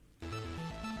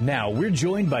Now we're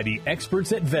joined by the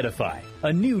experts at VettaFi,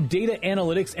 a new data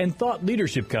analytics and thought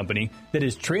leadership company that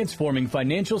is transforming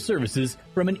financial services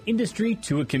from an industry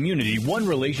to a community, one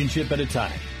relationship at a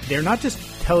time. They're not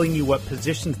just telling you what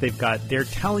positions they've got, they're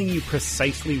telling you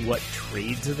precisely what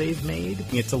trades they've made.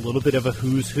 It's a little bit of a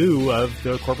who's who of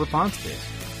the corporate bond space.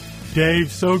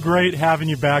 Dave, so great having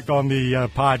you back on the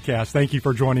podcast. Thank you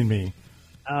for joining me.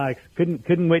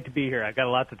 Couldn't wait to be here. I've got a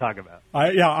lot to talk about.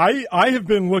 I have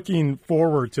been looking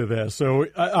forward to this. So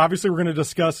obviously we're going to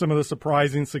discuss some of the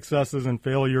surprising successes and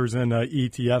failures in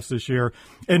ETFs this year.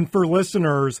 And for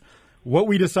listeners, what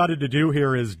we decided to do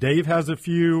here is Dave has a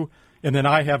few and then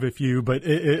I have a few. But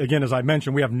again, as I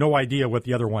mentioned, we have no idea what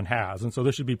the other one has. And so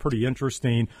this should be pretty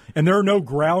interesting. And there are no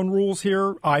ground rules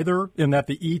here either, in that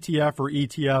the ETF or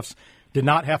ETFs did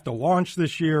not have to launch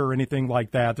this year or anything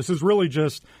like that. This is really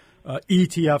just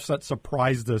ETFs that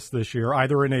surprised us this year,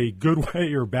 either in a good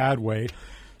way or bad way.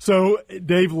 So,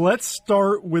 Dave, let's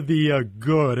start with the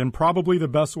good, and probably the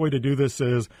best way to do this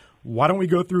is, why don't we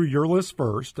go through your list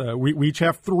first? We each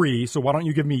have three, so why don't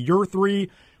you give me your three?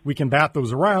 We can bat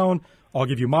those around. I'll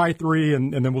give you my three,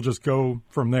 and then we'll just go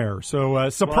from there. So,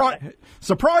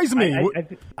 surprise me.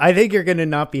 I think you're going to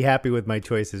not be happy with my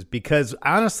choices, because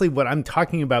honestly, what I'm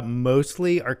talking about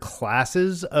mostly are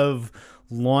classes of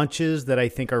launches that I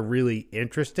think are really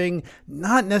interesting,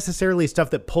 not necessarily stuff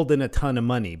that pulled in a ton of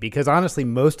money, because honestly,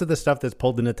 most of the stuff that's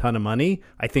pulled in a ton of money,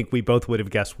 I think we both would have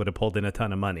guessed would have pulled in a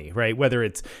ton of money, right? Whether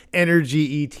it's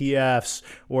energy ETFs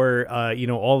or,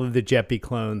 all of the JEPI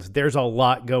clones, there's a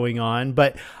lot going on.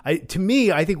 But to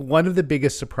me, I think one of the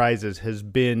biggest surprises has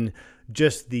been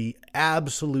just the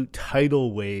absolute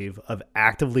tidal wave of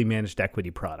actively managed equity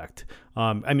product.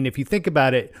 If you think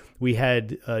about it, we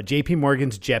had JP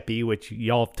Morgan's JEPI, which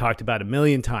y'all have talked about a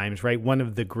million times, right? One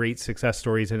of the great success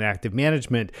stories in active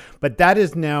management. But that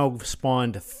has now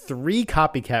spawned three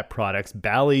copycat products,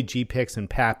 Bally, GPIX, and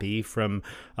PAPI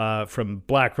from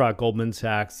BlackRock, Goldman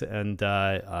Sachs, and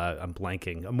I'm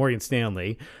blanking, Morgan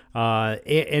Stanley.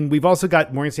 And we've also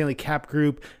got Morgan Stanley Cap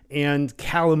Group and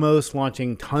Calamos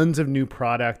launching tons of new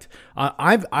product.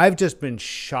 I've just been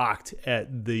shocked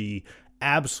at the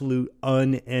absolute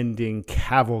unending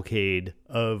cavalcade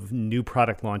of new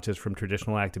product launches from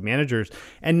traditional active managers.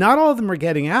 And not all of them are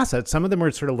getting assets. Some of them are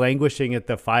sort of languishing at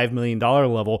the $5 million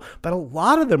level, but a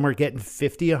lot of them are getting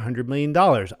 $50, $100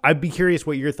 million. I'd be curious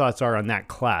what your thoughts are on that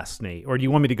class, Nate. Or do you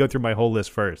want me to go through my whole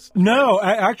list first? No,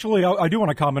 I do want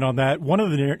to comment on that. One of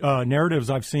the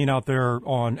narratives I've seen out there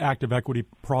on active equity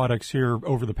products here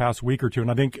over the past week or two,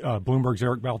 and I think Bloomberg's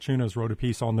Eric Balchunas wrote a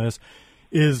piece on this,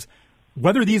 is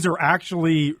whether these are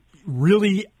actually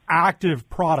really active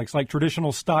products, like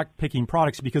traditional stock picking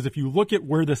products, because if you look at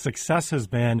where the success has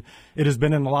been, it has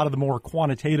been in a lot of the more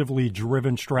quantitatively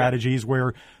driven strategies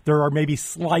where there are maybe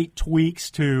slight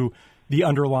tweaks to the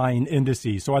underlying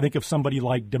indices. So I think of somebody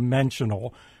like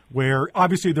Dimensional, where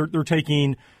obviously they're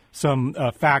taking some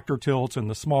factor tilts in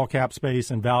the small cap space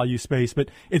and value space, but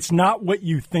it's not what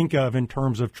you think of in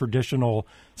terms of traditional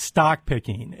stock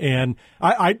picking. And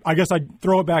I guess I'd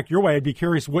throw it back your way. I'd be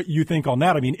curious what you think on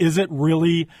that. I mean, is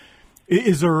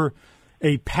there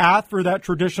a path for that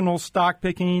traditional stock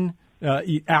picking,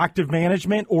 active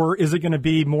management, or is it going to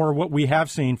be more what we have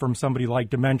seen from somebody like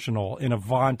Dimensional and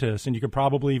Avantis? And you could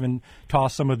probably even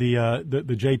toss some of the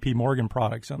JP Morgan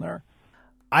products in there.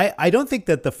 I don't think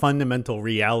that the fundamental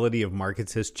reality of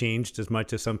markets has changed as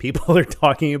much as some people are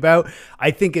talking about.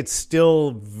 I think it's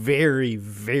still very,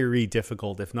 very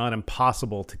difficult, if not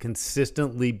impossible, to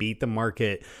consistently beat the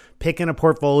market picking a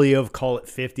portfolio of, call it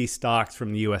 50 stocks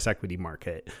from the U.S. equity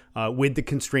market, with the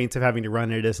constraints of having to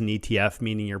run it as an ETF,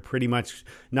 meaning you're pretty much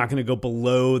not going to go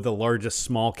below the largest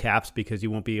small caps because you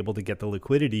won't be able to get the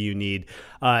liquidity you need.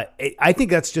 I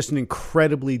think that's just an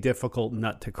incredibly difficult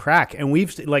nut to crack. And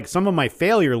we've, like, some of my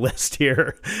failure list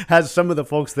here has some of the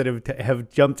folks that have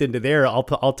jumped into there. I'll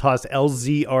toss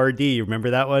LZRD.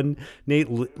 Remember that one, Nate?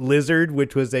 Lizard,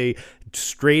 which was a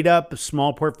straight up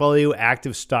small portfolio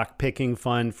active stock picking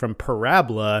fund from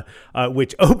Parabola,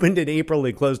 which opened in April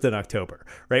and closed in October,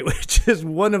 right? Which is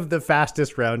one of the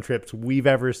fastest round trips we've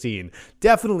ever seen.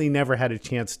 Definitely never had a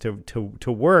chance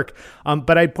to work.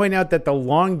 But I'd point out that the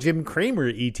long Jim Cramer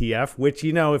ETF, which,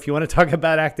 if you want to talk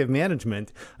about active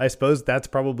management, I suppose that's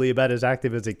probably about as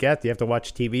active as it gets. You have to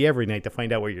watch TV every night to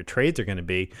find out where your trades are going to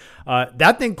be.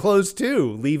 That thing closed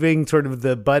too, leaving sort of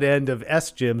the butt end of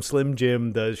S-Jim, Slim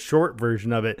Jim, the short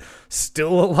version of it,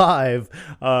 still alive.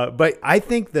 But I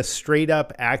think the straight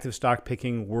up active stock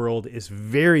picking world is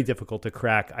very difficult to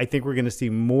crack. I think we're going to see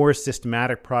more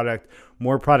systematic product,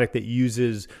 more product that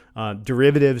uses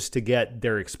derivatives to get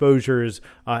their exposures,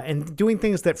 and doing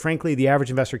things that, frankly, the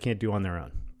average investor can't do on their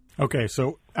own. Okay,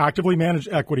 so actively managed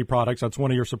equity products, that's one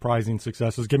of your surprising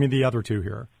successes. Give me the other two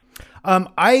here.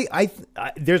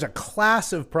 There's a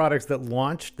class of products that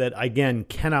launched that, again,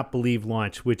 cannot believe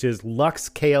launched, which is Lux,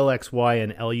 KLXY,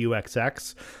 and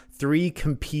LUXX, three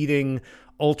competing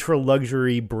ultra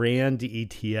luxury brand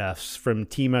ETFs from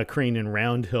Tima, Crane, and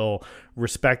Roundhill,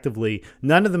 respectively.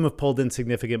 None of them have pulled in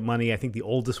significant money. I think the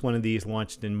oldest one of these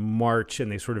launched in March,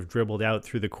 and they sort of dribbled out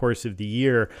through the course of the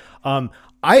year.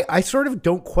 I sort of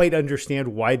don't quite understand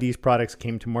why these products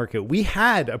came to market. We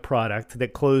had a product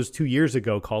that closed 2 years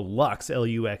ago called Lux,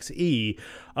 LUXE,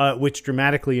 which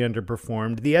dramatically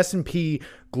underperformed. The S&P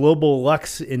Global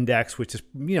Lux Index, which is,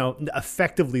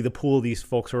 effectively the pool these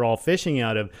folks are all fishing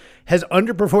out of, has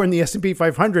underperformed the S&P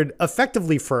 500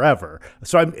 effectively forever.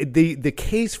 So the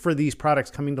case for these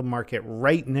products coming to market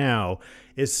right now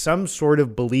is some sort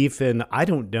of belief in, I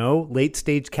don't know,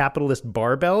 late-stage capitalist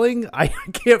barbelling. I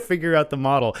can't figure out the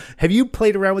model. Have you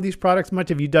played around with these products much?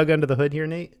 Have you dug under the hood here,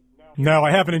 Nate? No,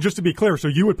 I haven't. And just to be clear, so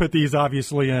you would put these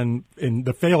obviously in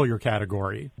the failure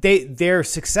category. They're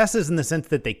successes in the sense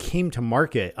that they came to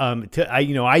market. I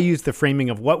use the framing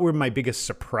of what were my biggest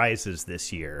surprises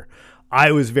this year.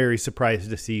 I was very surprised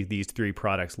to see these three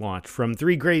products launch from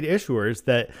three great issuers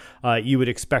that you would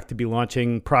expect to be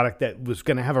launching product that was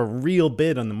going to have a real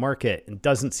bid on the market and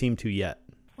doesn't seem to yet.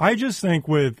 I just think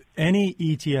with any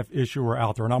ETF issuer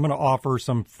out there, and I'm going to offer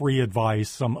some free advice,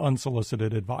 some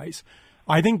unsolicited advice.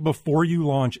 I think before you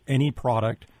launch any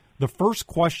product, the first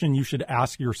question you should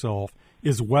ask yourself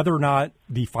is whether or not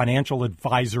the financial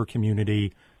advisor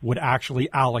community would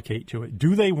actually allocate to it.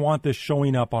 Do they want this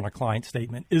showing up on a client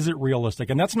statement? Is it realistic?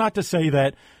 And that's not to say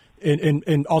that,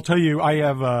 and I'll tell you, I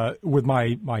have, with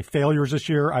my failures this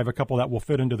year, I have a couple that will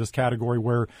fit into this category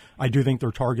where I do think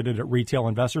they're targeted at retail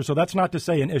investors. So that's not to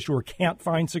say an issuer can't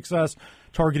find success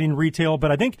targeting retail.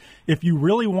 But I think if you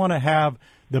really want to have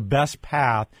the best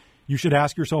path, you should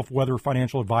ask yourself whether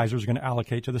financial advisors are going to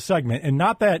allocate to the segment. And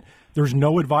not that there's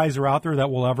no advisor out there that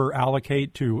will ever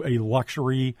allocate to a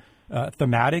luxury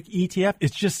thematic ETF.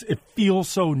 It's just, it feels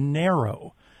so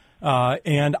narrow.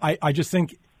 And I just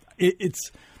think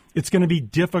it's going to be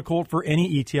difficult for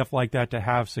any ETF like that to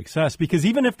have success, because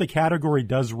even if the category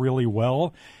does really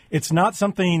well, it's not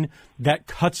something that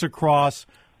cuts across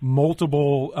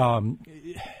multiple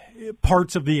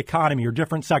parts of the economy or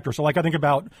different sectors. So like I think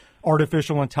about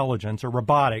artificial intelligence or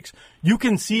robotics, you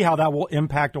can see how that will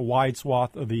impact a wide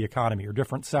swath of the economy or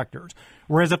different sectors.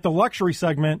 Whereas if the luxury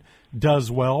segment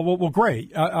does well,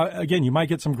 great. Again, you might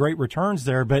get some great returns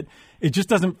there, but it just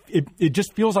doesn't, it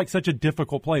just feels like such a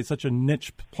difficult play, such a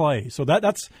niche play. So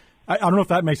that's, I don't know if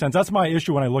that makes sense. That's my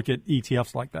issue when I look at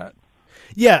ETFs like that.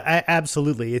 Yeah,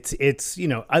 absolutely. It's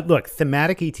look,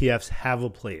 thematic ETFs have a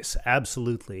place,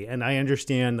 absolutely. And I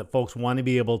understand that folks want to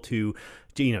be able to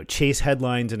chase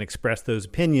headlines and express those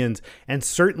opinions. And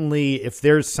certainly if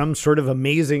there's some sort of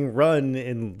amazing run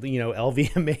in,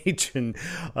 LVMH and,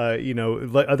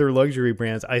 other luxury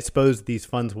brands, I suppose these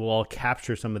funds will all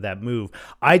capture some of that move.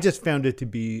 I just found it to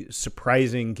be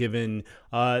surprising given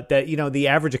that, the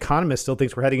average economist still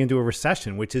thinks we're heading into a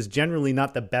recession, which is generally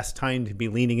not the best time to be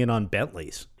leaning in on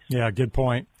Bentleys. Yeah, good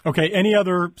point. Okay, any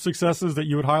other successes that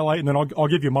you would highlight? And then I'll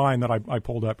give you mine that I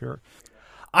pulled up here.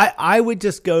 I would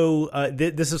just go,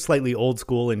 this is slightly old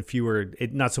school and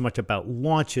not so much about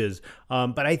launches,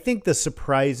 but I think the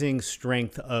surprising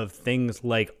strength of things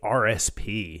like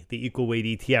RSP, the equal weight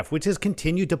ETF, which has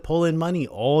continued to pull in money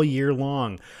all year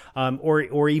long,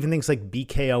 or even things like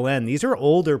BKLN. These are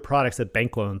older products at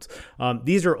bank loans.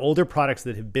 These are older products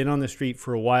that have been on the street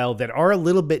for a while that are a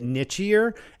little bit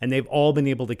nichier, and they've all been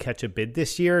able to catch a bid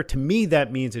this year. To me, that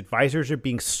means advisors are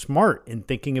being smart in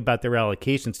thinking about their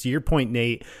allocations. To your point,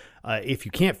 Nate, if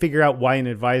you can't figure out why an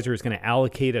advisor is going to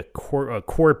allocate a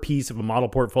core piece of a model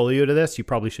portfolio to this, you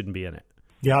probably shouldn't be in it.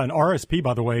 Yeah, and RSP,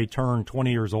 by the way, turned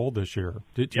 20 years old this year,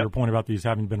 to your point about these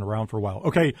having been around for a while.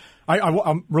 Okay,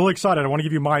 I'm really excited. I want to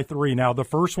give you my three now. The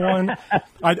first one,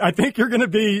 I think you're going to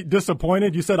be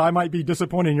disappointed. You said I might be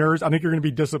disappointed in yours. I think you're going to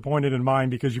be disappointed in mine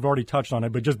because you've already touched on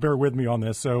it, but just bear with me on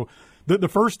this. So the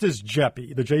first is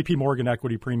JEPI, the JP Morgan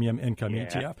Equity Premium Income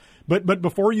ETF. But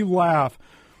before you laugh,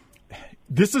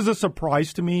 this is a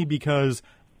surprise to me because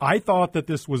I thought that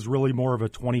this was really more of a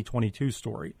 2022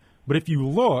 story. But if you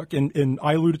look, and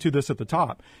I alluded to this at the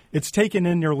top, it's taken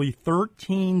in nearly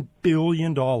 $13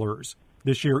 billion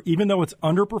this year, even though it's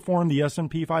underperformed the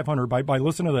S&P 500 by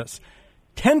listen to this,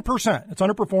 10%. It's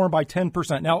underperformed by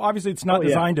 10%. Now, obviously, it's not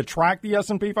designed to track the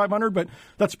S&P 500, but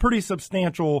that's pretty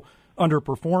substantial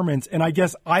underperformance. And I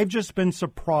guess I've just been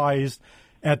surprised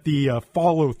at the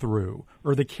follow-through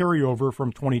or the carryover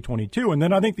from 2022. And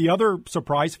then I think the other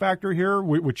surprise factor here,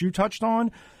 which you touched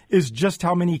on, is just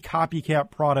how many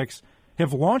copycat products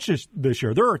have launched this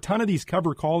year. There are a ton of these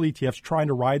covered call ETFs trying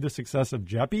to ride the success of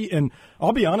JEPI. And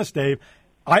I'll be honest, Dave,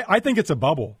 I think it's a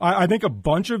bubble. I think a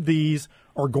bunch of these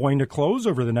are going to close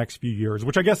over the next few years,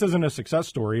 which I guess isn't a success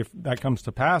story if that comes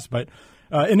to pass. But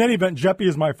in any event, JEPI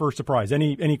is my first surprise.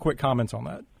 Any quick comments on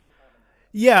that?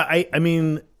 Yeah, I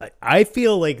mean, I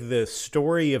feel like the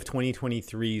story of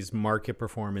 2023's market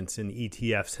performance in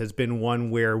ETFs has been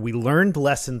one where we learned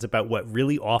lessons about what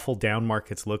really awful down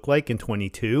markets look like in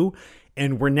 22,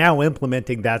 and we're now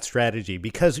implementing that strategy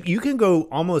because you can go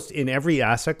almost in every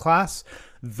asset class.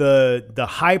 The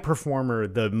high performer,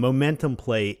 the momentum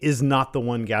play is not the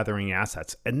one gathering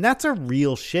assets. And that's a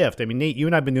real shift. I mean, Nate, you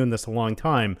and I have been doing this a long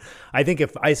time. I think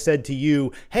if I said to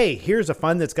you, hey, here's a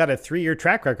fund that's got a 3-year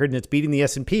track record and it's beating the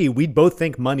S&P, we'd both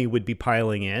think money would be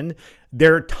piling in.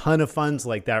 There are a ton of funds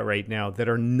like that right now that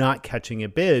are not catching a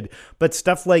bid, but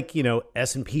stuff like,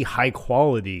 S&P high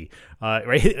quality,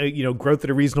 right? Growth at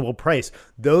a reasonable price.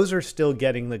 Those are still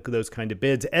getting those kind of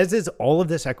bids, as is all of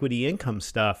this equity income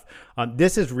stuff.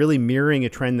 This is really mirroring a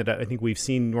trend that I think we've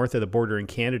seen north of the border in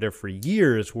Canada for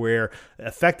years, where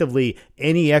effectively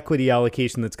any equity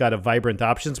allocation that's got a vibrant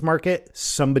options market,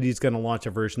 somebody's going to launch a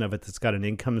version of it that's got an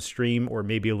income stream or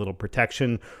maybe a little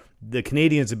protection. The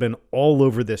Canadians have been all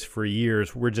over this for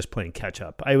years. We're just playing catch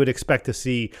up. I would expect to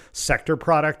see sector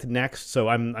product next. So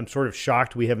I'm sort of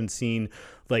shocked we haven't seen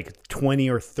like 20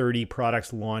 or 30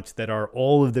 products launched that are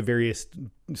all of the various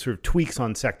sort of tweaks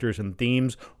on sectors and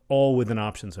themes, all with an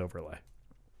options overlay.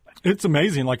 It's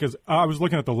amazing. Like, as I was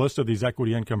looking at the list of these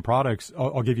equity income products,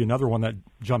 I'll give you another one that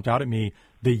jumped out at me.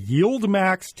 The Yield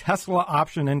Max Tesla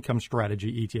Option Income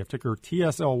Strategy ETF, ticker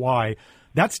TSLY,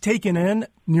 that's taken in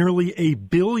nearly $1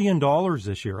 billion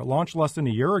this year. It launched less than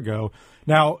a year ago.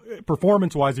 Now,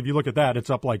 performance-wise, if you look at that,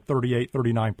 it's up like 38,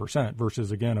 39%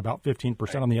 versus, again, about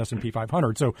 15% on the S&P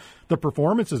 500. So the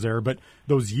performance is there. But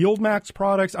those Yield Max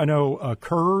products, I know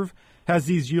Curve has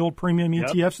these yield premium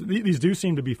ETFs. Yep. These do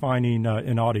seem to be finding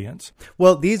an audience.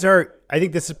 Well, I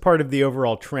think this is part of the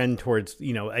overall trend towards,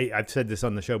 I've said this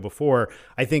on the show before.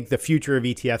 I think the future of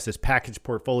ETFs is packaged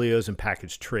portfolios and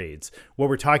packaged trades. What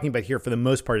we're talking about here for the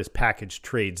most part is packaged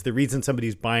trades. The reason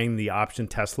somebody's buying the option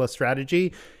Tesla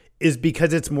strategy is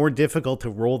because it's more difficult to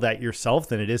roll that yourself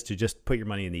than it is to just put your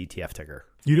money in the ETF ticker.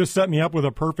 You just set me up with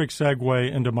a perfect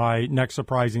segue into my next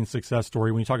surprising success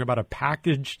story when you talk about a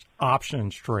packaged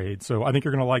options trade. So I think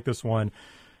you're going to like this one.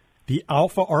 The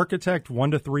Alpha Architect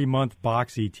 1 to 3 month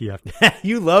box ETF.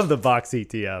 You love the box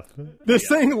ETF. This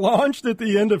thing launched at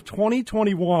the end of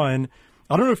 2021.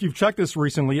 I don't know if you've checked this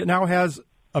recently. It now has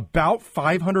about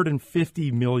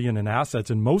 $550 million in assets,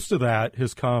 and most of that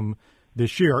has come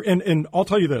this year. And I'll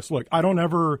tell you this, look, I don't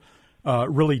ever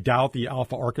really doubt the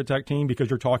Alpha Architect team because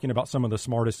you're talking about some of the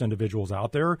smartest individuals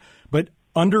out there. But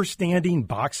understanding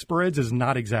box spreads is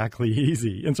not exactly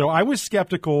easy. And so I was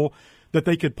skeptical that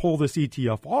they could pull this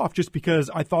ETF off just because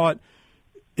I thought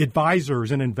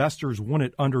advisors and investors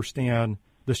wouldn't understand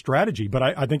the strategy. But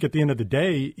I think at the end of the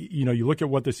day, you look at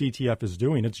what this ETF is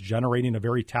doing. It's generating a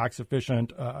very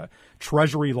tax-efficient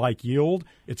treasury-like yield.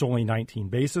 It's only 19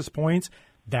 basis points.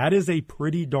 That is a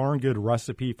pretty darn good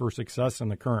recipe for success in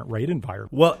the current rate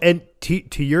environment. Well, and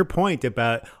to your point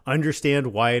about understand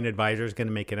why an advisor is going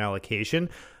to make an allocation,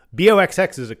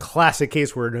 BOXX is a classic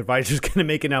case where an advisor is going to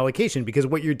make an allocation because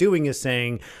what you're doing is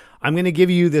saying, I'm going to give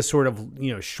you this sort of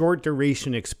short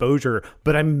duration exposure,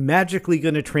 but I'm magically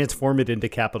going to transform it into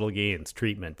capital gains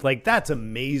treatment. Like, that's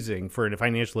amazing for a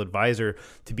financial advisor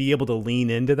to be able to lean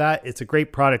into that. It's a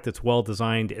great product. It's well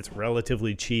designed. It's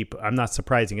relatively cheap. I'm not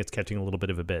surprising it's catching a little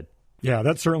bit of a bid. Yeah,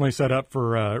 that's certainly set up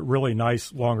for a really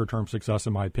nice longer-term success,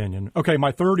 in my opinion. Okay,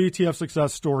 my third ETF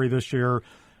success story this year.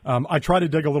 I try to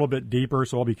dig a little bit deeper,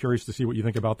 so I'll be curious to see what you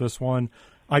think about this one.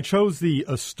 I chose the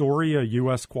Astoria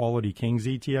U.S. Quality Kings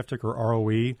ETF, ticker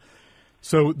ROE.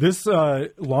 So this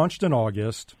launched in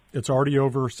August. It's already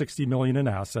over $60 million in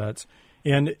assets.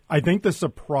 And I think the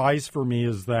surprise for me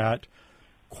is that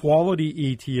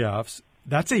quality ETFs,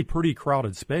 that's a pretty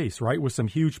crowded space, right, with some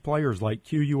huge players like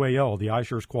QUAL, the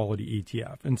iShares Quality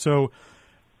ETF. And so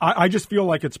I just feel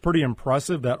like it's pretty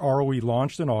impressive that ROE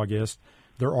launched in August.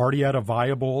 They're already at a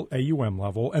viable AUM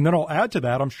level. And then I'll add to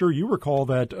that, I'm sure you recall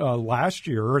that last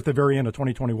year, or at the very end of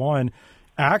 2021,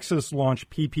 Axis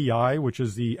launched PPI, which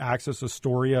is the Axis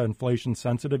Astoria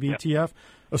inflation-sensitive ETF.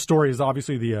 Astoria is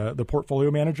obviously the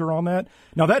portfolio manager on that.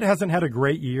 Now, that hasn't had a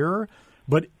great year,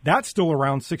 but that's still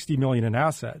around $60 million in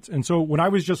assets. And so when I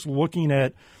was just looking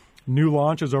at new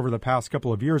launches over the past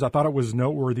couple of years, I thought it was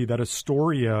noteworthy that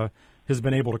Astoria has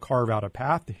been able to carve out a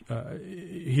path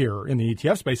here in the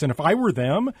ETF space. And if I were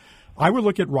them, I would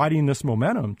look at riding this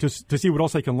momentum to see what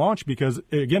else they can launch because,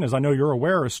 again, as I know you're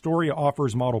aware, Astoria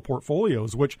offers model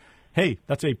portfolios, which, hey,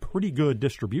 that's a pretty good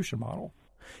distribution model.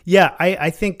 Yeah, I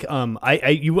think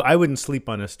I wouldn't sleep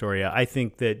on Astoria. I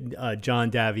think that John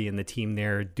Davy and the team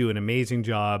there do an amazing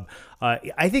job.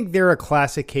 I think they're a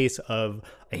classic case of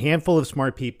a handful of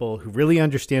smart people who really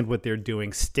understand what they're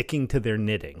doing, sticking to their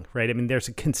knitting, right? I mean, there's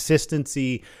a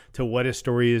consistency to what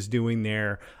Astoria is doing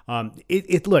there.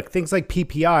 Look, things like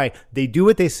PPI, they do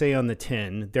what they say on the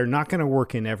tin. They're not going to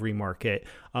work in every market.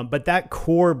 But that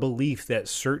core belief that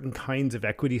certain kinds of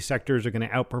equity sectors are going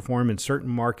to outperform in certain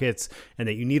markets and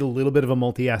that you need a little bit of a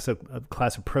multi-asset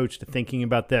class approach to thinking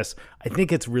about this, I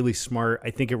think it's really smart.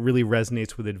 I think it really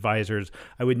resonates with advisors.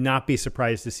 I would not be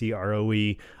surprised to see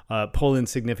ROE pull in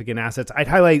significant assets. I'd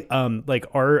highlight like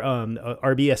our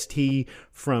RBST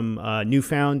from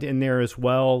Newfound in there as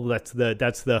well. That's the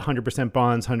 100%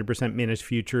 bonds, 100% managed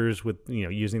futures with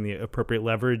using the appropriate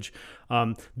leverage.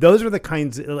 Those are the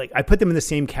kinds like I put them in the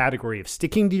same category of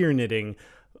sticking to your knitting,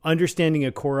 understanding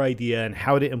a core idea and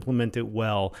how to implement it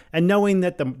well, and knowing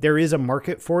that there is a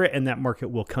market for it and that market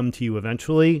will come to you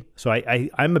eventually. So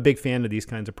I'm a big fan of these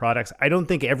kinds of products. I don't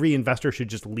think every investor should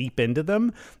just leap into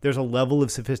them. There's a level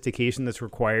of sophistication that's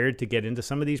required to get into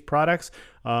some of these products,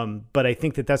 but I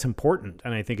think that that's important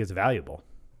and I think it's valuable.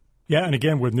 Yeah, and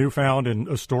again, with Newfound and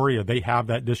Astoria, they have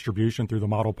that distribution through the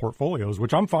model portfolios,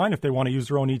 which I'm fine if they want to use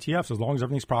their own ETFs, as long as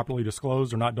everything's properly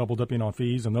disclosed, they're not double dipping on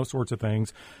fees and those sorts of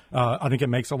things. I think it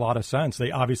makes a lot of sense. They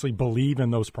obviously believe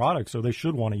in those products, so they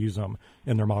should want to use them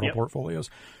in their model portfolios.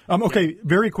 Okay,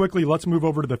 very quickly, let's move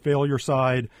over to the failure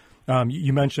side.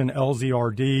 You mentioned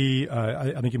LZRD.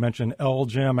 I think you mentioned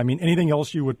LGEM. I mean, anything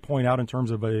else you would point out in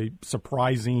terms of a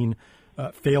surprising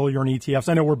failure in ETFs?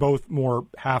 I know we're both more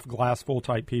half glass full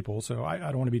type people, so I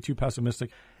don't want to be too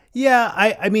pessimistic. Yeah,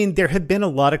 I mean, there have been a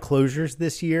lot of closures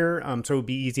this year, so it would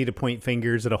be easy to point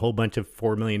fingers at a whole bunch of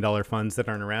 $4 million funds that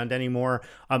aren't around anymore.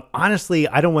 Honestly,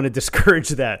 I don't want to discourage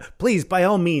that. Please, by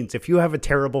all means, if you have a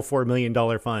terrible $4 million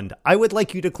fund, I would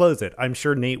like you to close it. I'm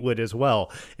sure Nate would as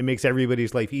well. It makes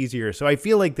everybody's life easier. So I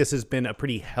feel like this has been a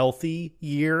pretty healthy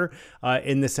year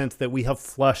in the sense that we have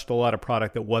flushed a lot of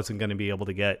product that wasn't going to be able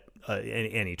to get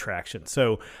any traction.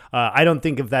 So I don't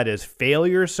think of that as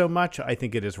failure so much. I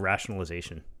think it is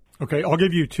rationalization. Okay, I'll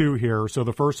give you two here. So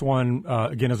the first one,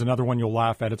 again, is another one you'll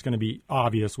laugh at. It's going to be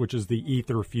obvious, which is the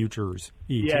Ether futures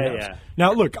ETFs. Yeah.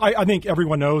 Now, look, I think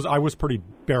everyone knows I was pretty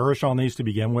bearish on these to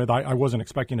begin with. I wasn't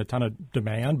expecting a ton of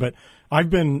demand, but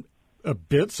I've been a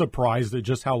bit surprised at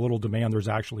just how little demand there's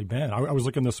actually been. I was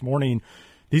looking this morning.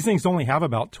 These things only have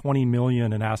about 20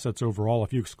 million in assets overall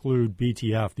if you exclude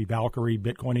BTF, the Valkyrie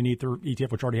Bitcoin and Ether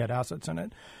ETF, which already had assets in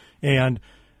it. And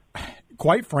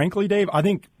quite frankly, Dave, I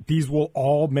think these will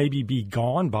all maybe be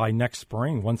gone by next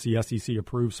spring once the SEC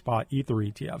approves spot Ether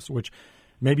ETFs, which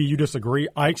maybe you disagree.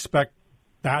 I expect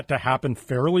that to happen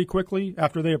fairly quickly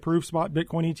after they approve spot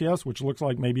Bitcoin ETFs, which looks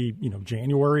like maybe,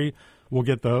 January we'll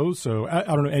get those. So I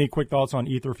don't know. Any quick thoughts on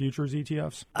Ether futures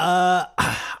ETFs?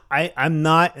 I'm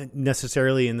not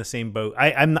necessarily in the same boat.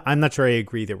 I'm not sure I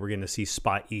agree that we're going to see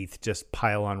spot ETH just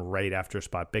pile on right after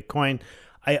spot Bitcoin.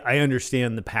 I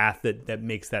understand the path that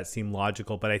makes that seem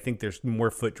logical, but I think there's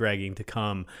more foot dragging to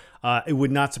come. It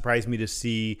would not surprise me to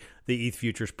see the ETH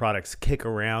futures products kick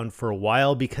around for a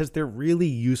while because they're really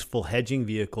useful hedging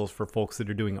vehicles for folks that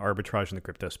are doing arbitrage in the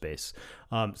crypto space.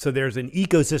 So there's an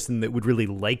ecosystem that would really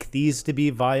like these to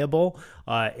be viable,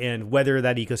 and whether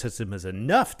that ecosystem is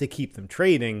enough to keep them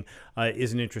trading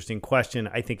is an interesting question.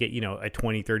 I think at $20,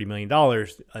 $30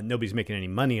 million, nobody's making any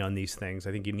money on these things.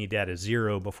 I think you need to add a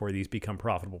zero before these become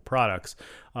profitable products.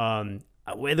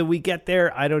 Whether we get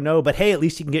there, I don't know. But hey, at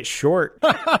least you can get short.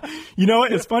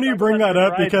 It's funny you bring that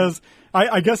up because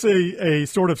I guess a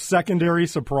sort of secondary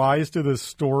surprise to this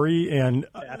story and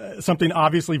something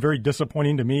obviously very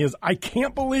disappointing to me is I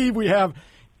can't believe we have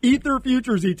Ether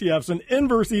futures ETFs and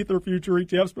inverse Ether future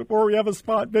ETFs before we have a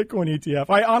spot Bitcoin ETF.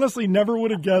 I honestly never would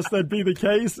have guessed that'd be the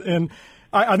case. And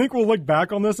I think we'll look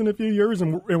back on this in a few years,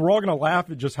 and we're all going to laugh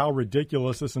at just how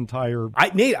ridiculous this entire...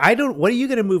 Nate, what are you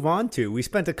going to move on to? We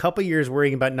spent a couple years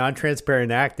worrying about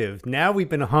non-transparent active. Now we've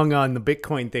been hung on the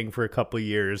Bitcoin thing for a couple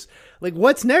years. Like,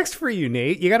 what's next for you,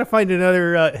 Nate? You got to find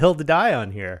another hill to die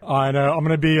on here. I know. I'm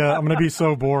going to be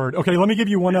so bored. Okay, let me give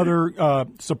you one other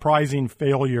surprising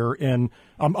failure, and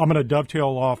I'm going to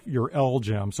dovetail off your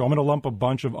LGEM. So I'm going to lump a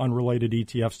bunch of unrelated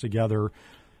ETFs together.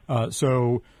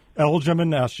 So LGEM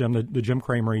and SGEM, the Jim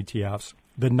Cramer ETFs.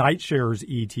 the night shares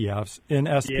ETFs,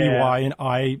 NSPY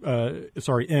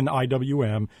and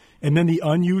NIWM, and then the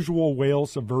unusual whale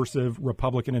subversive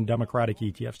Republican and Democratic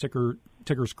ETFs,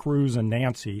 tickers Cruise and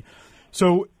Nancy.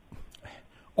 So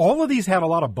all of these had a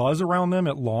lot of buzz around them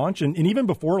at launch and even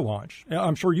before launch.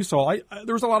 I'm sure you saw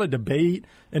there was a lot of debate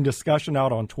and discussion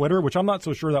out on Twitter, which I'm not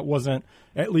so sure that wasn't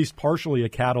at least partially a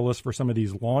catalyst for some of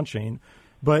these launching.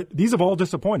 But these have all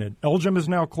disappointed. LGIM is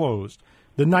now closed.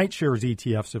 The night shares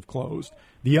ETFs have closed.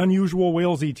 The unusual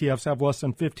whales ETFs have less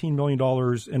than $15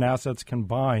 million in assets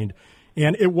combined.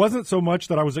 And it wasn't so much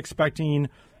that I was expecting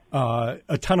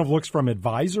a ton of looks from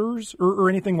advisors or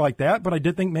anything like that, but I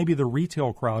did think maybe the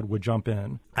retail crowd would jump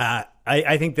in.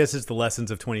 I think this is the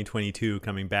lessons of 2022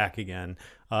 coming back again.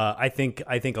 I think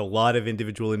a lot of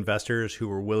individual investors who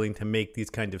were willing to make these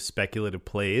kind of speculative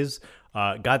plays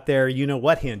got their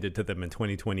you-know-what handed to them in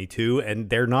 2022, and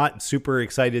they're not super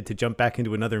excited to jump back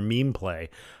into another meme play.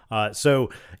 So,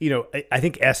 I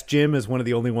think SGIM is one of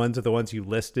the only ones of the ones you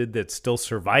listed that's still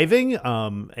surviving,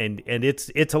 and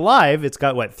it's alive. It's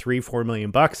got, $3-4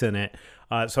 million in it.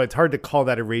 So it's hard to call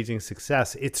that a raging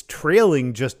success. It's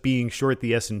trailing just being short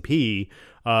the S&P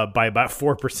by about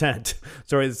 4%.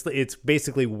 So it's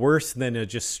basically worse than a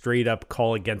just straight up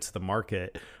call against the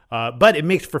market. But it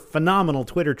makes for phenomenal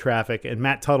Twitter traffic, and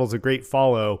Matt Tuttle's a great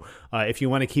follow. If you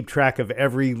want to keep track of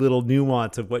every little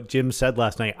nuance of what Jim said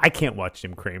last night, I can't watch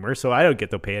Jim Cramer, so I don't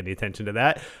get to pay any attention to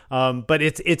that. But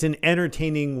it's an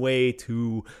entertaining way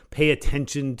to pay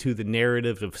attention to the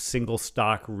narrative of single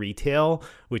stock retail,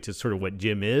 which is sort of what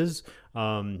Jim is.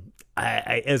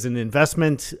 As an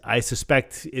investment, I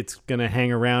suspect it's going to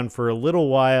hang around for a little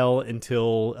while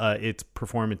until its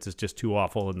performance is just too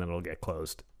awful, and then it'll get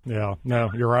closed. Yeah,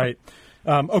 no, you're right.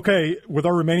 Okay, with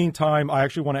our remaining time, I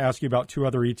actually want to ask you about two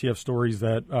other ETF stories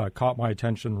that caught my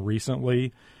attention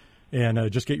recently,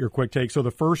 and just get your quick take. So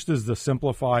the first is the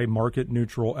Simplify Market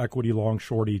Neutral Equity Long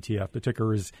Short ETF. The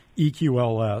ticker is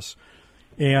EQLS.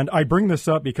 And I bring this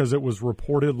up because it was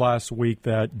reported last week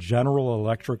that General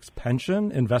Electric's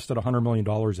pension invested $100 million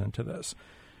into this.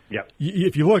 Yep.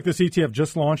 If you look, this ETF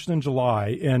just launched in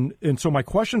July. And so my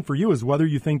question for you is whether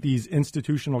you think these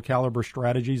institutional caliber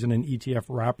strategies in an ETF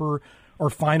wrapper are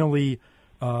finally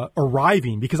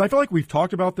arriving. Because I feel like we've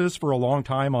talked about this for a long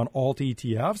time on alt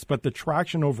ETFs, but the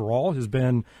traction overall has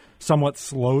been somewhat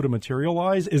slow to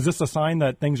materialize. Is this a sign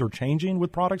that things are changing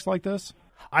with products like this?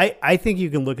 I think you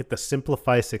can look at the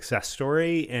Simplify success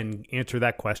story and answer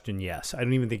that question, yes. I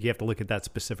don't even think you have to look at that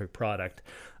specific product.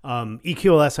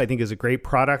 EQLS, I think, is a great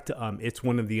product. It's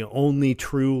one of the only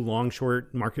true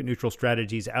long-short market-neutral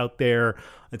strategies out there.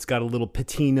 It's got a little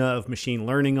patina of machine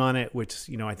learning on it, which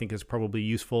I think is probably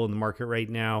useful in the market right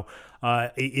now.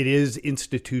 It is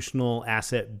institutional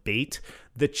asset bait.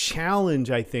 The challenge,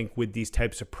 I think, with these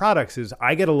types of products is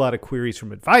I get a lot of queries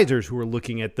from advisors who are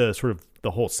looking at the sort of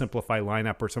the whole Simplify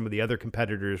lineup or some of the other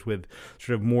competitors with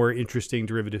sort of more interesting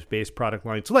derivatives-based product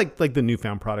lines, like the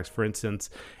newfound products, for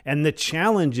instance. And the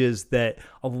challenge is that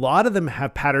a lot of them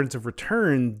have patterns of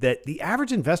return that the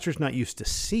average investor is not used to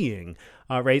seeing.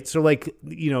 Right. So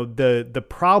the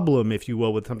problem, if you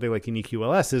will, with something like an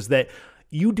EQLS is that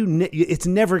it's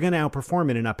never going to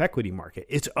outperform in an up equity market.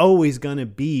 It's always going to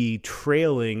be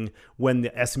trailing when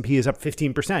the S&P is up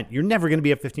 15%. You're never going to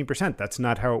be up 15%. That's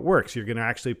not how it works. You're going to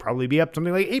actually probably be up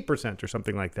something like 8% or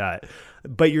something like that.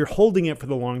 But you're holding it for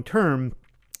the long term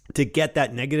to get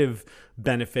that negative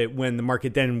benefit when the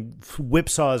market then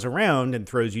whipsaws around and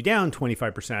throws you down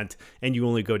 25% and you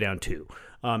only go down 2%.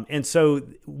 And so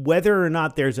whether or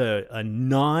not there's a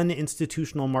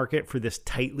non-institutional market for this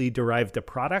tightly derived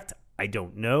product, I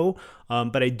don't know.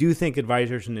 But I do think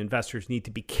advisors and investors need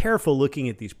to be careful looking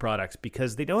at these products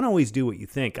because they don't always do what you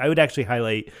think. I would actually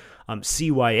highlight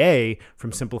CYA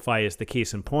from Simplify as the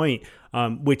case in point,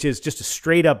 which is just a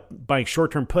straight up buying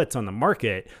short-term puts on the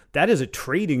market. That is a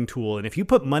trading tool. And if you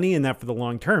put money in that for the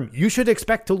long term, you should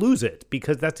expect to lose it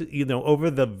because that's,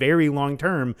 over the very long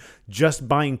term, just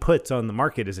buying puts on the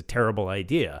market is a terrible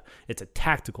idea. It's a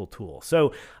tactical tool.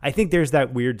 So I think there's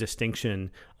that weird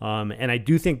distinction. And I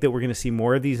do think that we're going to see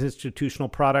more of these institutional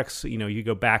products. You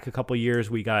go back a couple of years,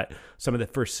 we got some of the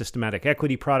first systematic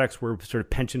equity products were sort of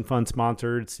pension fund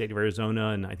sponsored, state of Arizona,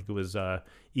 and I think it was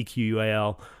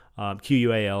QUAL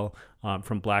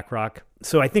from BlackRock.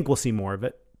 So I think we'll see more of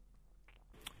it.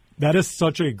 That is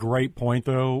such a great point,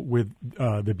 though, with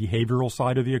the behavioral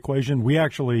side of the equation. We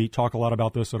actually talk a lot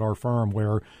about this at our firm,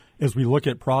 where as we look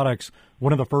at products,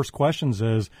 one of the first questions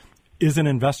is is an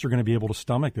investor going to be able to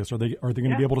stomach this? Are they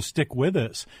going to be able to stick with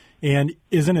this? And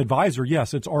is an advisor,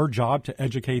 yes, it's our job to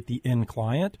educate the end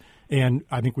client, and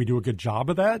I think we do a good job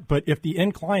of that. But if the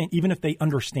end client, even if they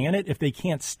understand it, if they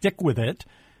can't stick with it,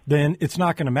 then it's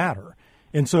not going to matter.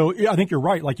 And so I think you're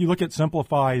right. Like, you look at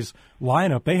Simplify's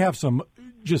lineup, they have some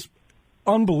just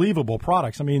unbelievable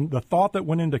products. I mean, the thought that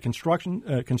went into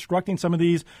constructing some of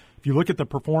these, if you look at the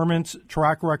performance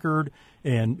track record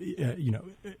and,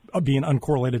 being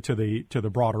uncorrelated to the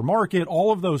broader market,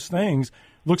 all of those things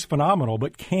looks phenomenal.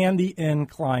 But can the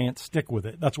end client stick with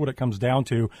it? That's what it comes down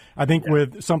to. I think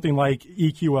with something like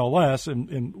EQLS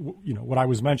and what I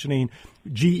was mentioning,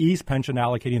 GE's pension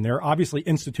allocating there, obviously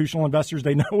institutional investors,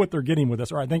 they know what they're getting with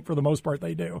this, or I think for the most part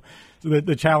they do. So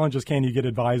the challenge is, can you get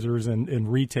advisors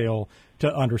and retail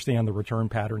to understand the return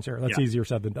patterns here? That's easier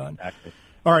said than done. Exactly.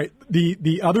 All right.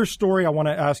 The other story I want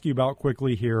to ask you about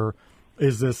quickly here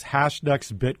is this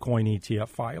Hashdex Bitcoin ETF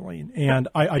filing. And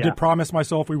I did promise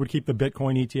myself we would keep the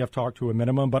Bitcoin ETF talk to a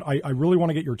minimum, but I really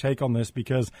want to get your take on this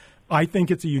because I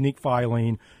think it's a unique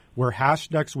filing where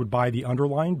Hashdex would buy the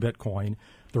underlying Bitcoin.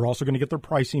 They're also going to get their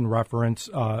pricing reference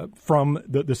from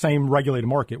the same regulated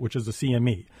market, which is the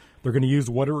CME. They're going to use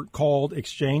what are called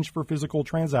exchange for physical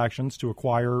transactions to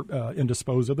acquire and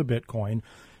dispose of the Bitcoin.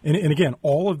 And again,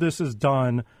 all of this is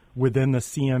done within the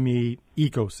CME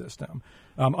ecosystem.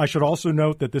 I should also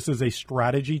note that this is a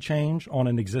strategy change on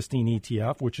an existing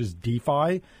ETF, which is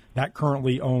DeFi, that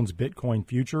currently owns Bitcoin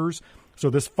futures.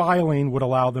 So this filing would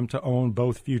allow them to own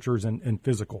both futures and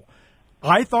physical.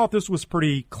 I thought this was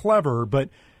pretty clever, but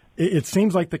it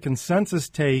seems like the consensus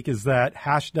take is that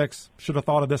Hashdex should have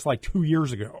thought of this like 2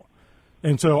 years ago.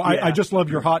 And so I just love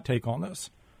your hot take on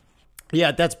this.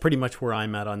 Yeah, that's pretty much where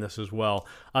I'm at on this as well.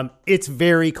 It's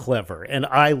very clever, and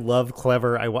I love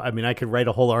clever. I mean, I could write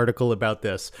a whole article about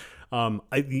this.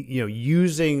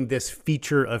 Using this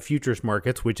feature of futures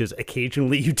markets, which is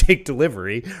occasionally you take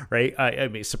delivery, right? I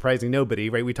mean, surprising nobody,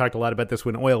 right? We talked a lot about this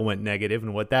when oil went negative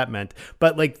and what that meant.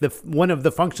 But like one of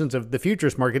the functions of the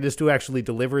futures market is to actually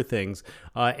deliver things.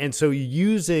 And so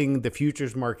using the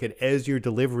futures market as your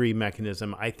delivery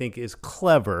mechanism, I think is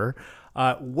clever.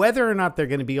 Whether or not they're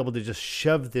going to be able to just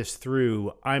shove this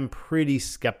through, I'm pretty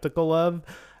skeptical of.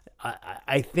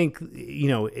 I think,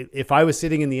 if I was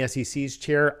sitting in the SEC's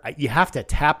chair, you have to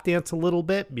tap dance a little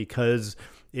bit because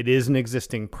it is an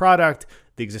existing product.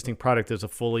 The existing product is a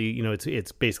fully,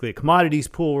 it's basically a commodities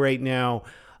pool right now.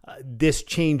 This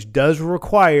change does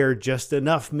require just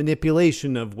enough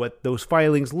manipulation of what those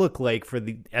filings look like for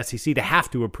the SEC to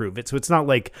have to approve it. So it's not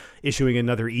like issuing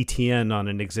another ETN on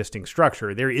an existing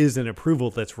structure. There is an approval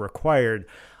that's required.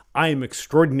 I am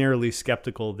extraordinarily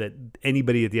skeptical that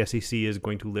anybody at the SEC is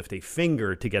going to lift a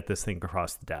finger to get this thing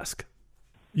across the desk.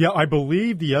 Yeah, I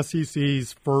believe the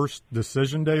SEC's first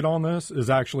decision date on this is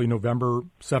actually November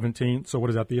 17th. So what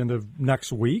is that, the end of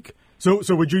next week? So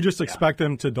would you just expect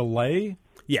them to delay?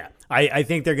 Yeah, I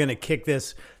think they're going to kick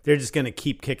this. They're just going to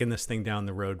keep kicking this thing down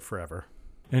the road forever.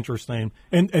 Interesting.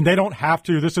 And they don't have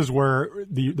to. This is where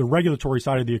the regulatory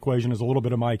side of the equation is a little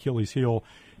bit of my Achilles heel.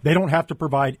 They don't have to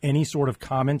provide any sort of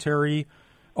commentary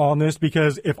on this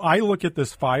because if I look at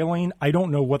this filing, I don't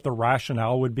know what the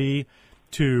rationale would be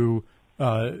to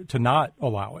not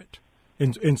allow it.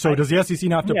 And so does the SEC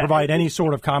not have to provide any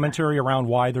sort of commentary around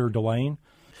why they're delaying?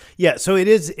 Yeah, so it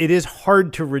is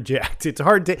hard to reject.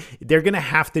 They're going to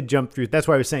have to jump through. That's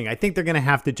why I was saying, I think they're going to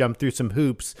have to jump through some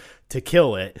hoops to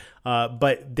kill it.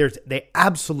 But they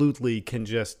absolutely can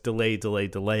just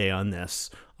delay on this.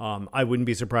 I wouldn't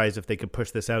be surprised if they could push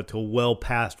this out till well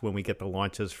past when we get the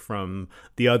launches from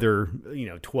the other,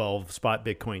 12 spot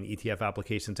Bitcoin ETF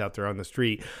applications out there on the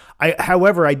street.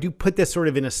 However, I do put this sort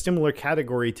of in a similar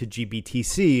category to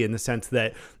GBTC in the sense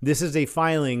that this is a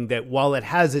filing that while it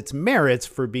has its merits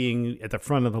for being at the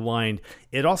front of the line,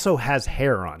 it also has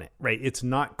hair on it, right? It's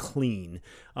not clean.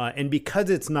 And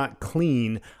because it's not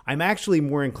clean, I'm actually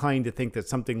more inclined to think that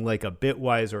something like a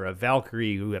Bitwise or a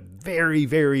Valkyrie, who have very,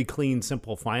 very clean,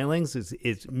 simple filings,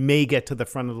 is may get to the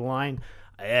front of the line.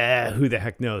 Who the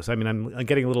heck knows? I mean, I'm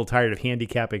getting a little tired of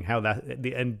handicapping how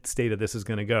the end state of this is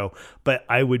going to go. But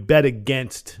I would bet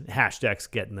against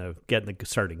Hashdex getting the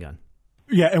starting gun.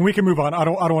 Yeah, and we can move on. I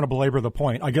don't want to belabor the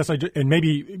point. I guess and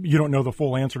maybe you don't know the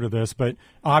full answer to this, but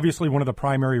obviously one of the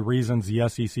primary reasons the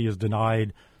SEC has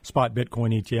denied spot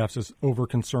Bitcoin ETFs is over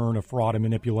concern of fraud and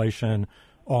manipulation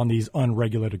on these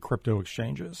unregulated crypto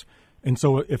exchanges. And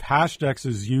so if Hashdex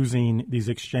is using these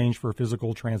exchange for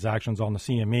physical transactions on the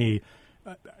CME,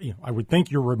 I would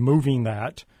think you're removing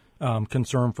that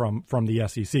concern from the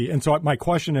SEC. And so my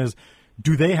question is,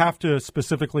 do they have to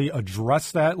specifically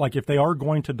address that? Like if they are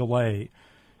going to delay,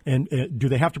 And do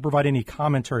they have to provide any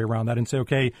commentary around that and say,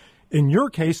 okay, in your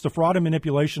case, the fraud and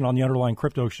manipulation on the underlying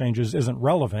crypto exchanges isn't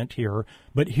relevant here,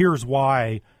 but here's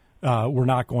why we're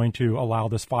not going to allow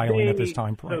this filing at this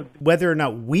time frame. Whether or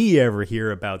not we ever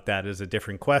hear about that is a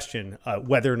different question.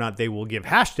 Whether or not they will give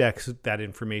hashtags that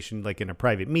information, like in a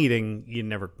private meeting, you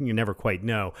never quite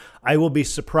know. I will be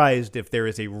surprised if there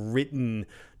is a written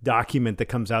document that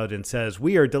comes out and says,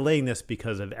 we are delaying this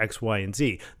because of X, Y, and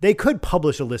Z. They could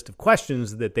publish a list of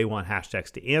questions that they want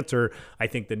hashtags to answer. I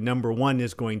think the number one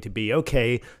is going to be,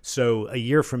 okay, so a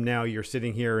year from now, you're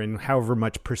sitting here in however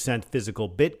much percent physical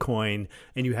Bitcoin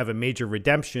and you have a major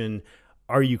redemption.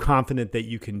 Are you confident that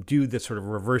you can do this sort of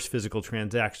reverse physical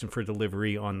transaction for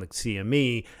delivery on the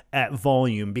CME at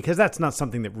volume? Because that's not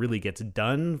something that really gets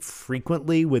done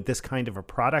frequently with this kind of a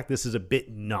product. This is a bit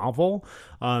novel.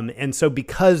 And so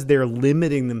because they're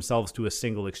limiting themselves to a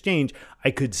single exchange,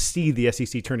 I could see the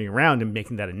SEC turning around and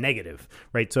making that a negative,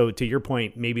 right? So to your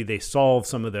point, maybe they solve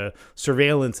some of the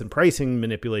surveillance and pricing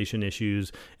manipulation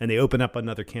issues and they open up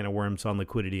another can of worms on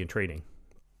liquidity and trading.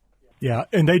 Yeah,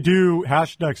 and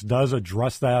Hashdex does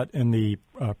address that in the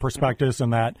prospectus,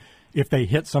 and that if they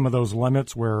hit some of those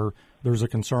limits where there's a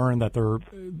concern that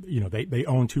they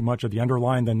own too much of the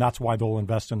underlying, then that's why they'll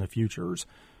invest in the futures,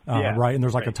 right? And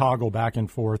there's like a toggle back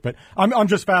and forth. But I'm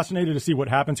just fascinated to see what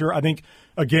happens here. I think,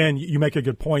 again, you make a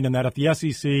good point in that if the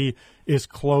SEC is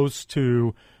close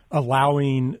to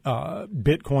allowing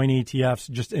Bitcoin ETFs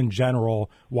just in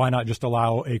general, why not just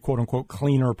allow a quote unquote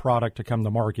cleaner product to come to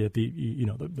market?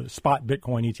 The spot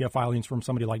Bitcoin ETF filings from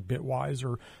somebody like Bitwise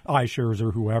or iShares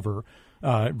or whoever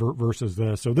versus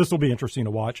this. So this will be interesting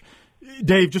to watch.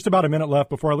 Dave, just about a minute left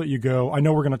before I let you go. I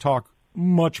know we're going to talk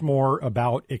much more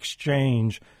about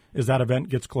exchange as that event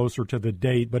gets closer to the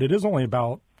date, but it is only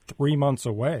about 3 months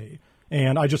away.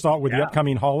 And I just thought with the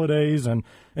upcoming holidays and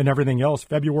everything else,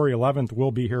 February 11th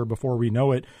will be here before we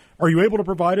know it. Are you able to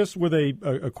provide us with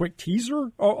a quick teaser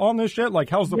on this yet? Like,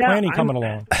 how's the planning coming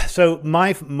along? So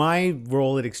my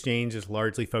role at Exchange is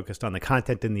largely focused on the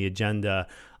content and the agenda.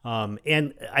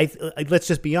 And let's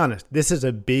just be honest, this is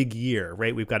a big year,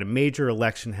 right? We've got a major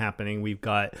election happening. We've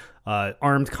got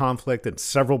armed conflict in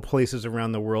several places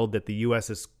around the world that the U.S.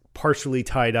 is partially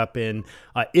tied up in.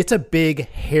 It's a big,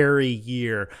 hairy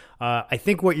year. I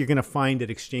think what you're going to find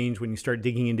at Exchange when you start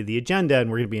digging into the agenda,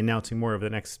 and we're going to be announcing more over the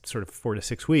next sort of 4 to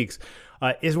 6 weeks,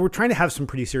 is we're trying to have some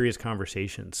pretty serious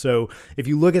conversations. So if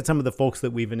you look at some of the folks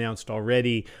that we've announced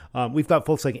already, we've got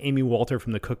folks like Amy Walter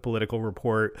from the Cook Political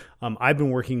Report. I've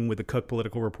been working with the Cook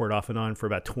Political Report off and on for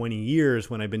about 20 years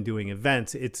when I've been doing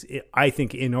events. I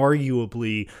think,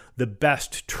 inarguably the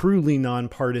best truly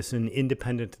nonpartisan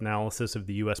independent analysis of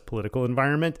the U.S. political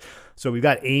environment. So we've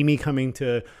got Amy coming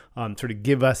to sort of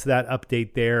give us that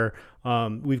update there.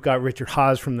 We've got Richard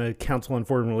Haas from the Council on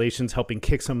Foreign Relations helping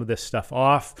kick some of this stuff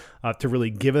off to really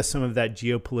give us some of that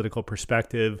geopolitical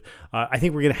perspective. I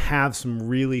think we're going to have some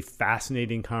really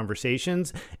fascinating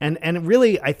conversations. And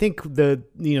really, I think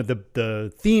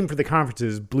the theme for the conference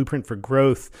is Blueprint for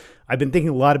Growth. I've been thinking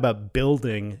a lot about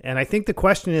building. And I think the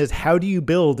question is, how do you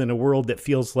build in a world that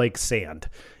feels like sand?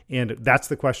 And that's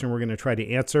the question we're going to try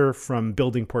to answer, from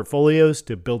building portfolios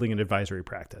to building an advisory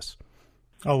practice.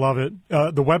 I love it.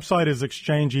 The website is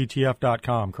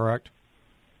exchangeetf.com, correct?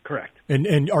 Correct.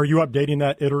 And are you updating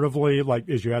that iteratively, like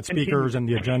as you add speakers and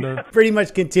the agenda? Pretty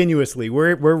much continuously.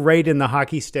 We're right in the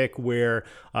hockey stick where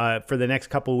for the next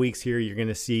couple of weeks here, you're going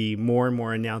to see more and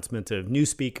more announcements of new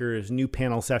speakers, new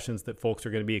panel sessions that folks are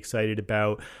going to be excited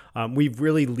about. We've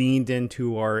really leaned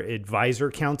into our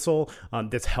advisor council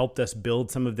that's helped us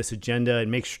build some of this agenda and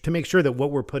make sure that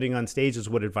what we're putting on stage is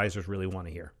what advisors really want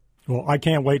to hear. Well, I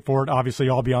can't wait for it. Obviously,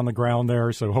 I'll be on the ground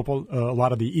there, so hope a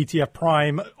lot of the ETF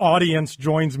Prime audience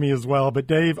joins me as well. But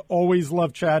Dave, always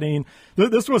love chatting.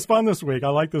 This was fun this week. I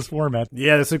like this format.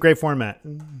 Yeah, this is a great format.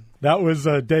 That was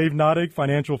Dave Nadig,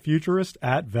 financial futurist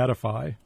at VettaFi.